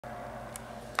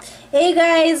Hey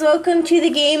guys, welcome to the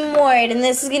Game Ward, and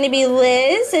this is going to be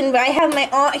Liz, and I have my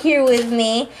aunt here with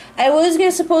me. I was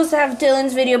supposed to have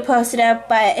Dylan's video posted up,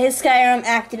 but his Skyrim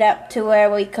acted up to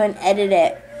where we couldn't edit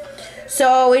it.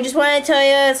 So we just want to tell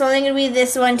you it's only going to be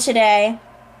this one today.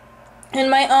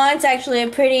 And my aunt's actually a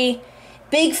pretty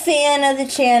big fan of the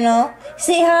channel.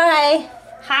 Say hi.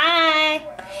 Hi.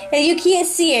 And you can't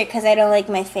see her because I don't like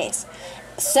my face.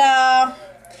 So,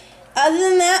 other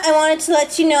than that, I wanted to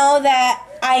let you know that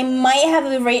I might have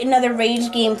another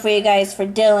rage game for you guys for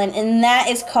Dylan, and that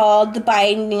is called The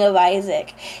Binding of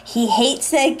Isaac. He hates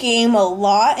that game a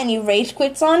lot, and he rage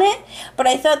quits on it, but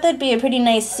I thought that'd be a pretty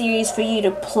nice series for you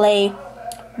to play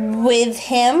with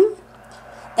him,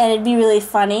 and it'd be really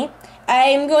funny.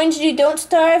 I'm going to do Don't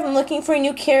Starve. I'm looking for a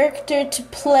new character to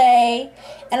play,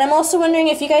 and I'm also wondering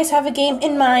if you guys have a game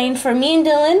in mind for me and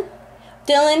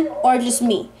Dylan, or just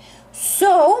me.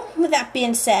 So, with that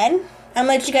being said, I'm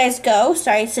going to let you guys go.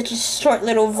 Sorry, it's such a short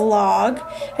little vlog.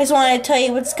 I just wanted to tell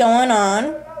you what's going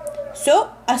on. So,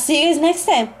 I'll see you guys next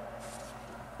time.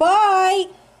 Bye!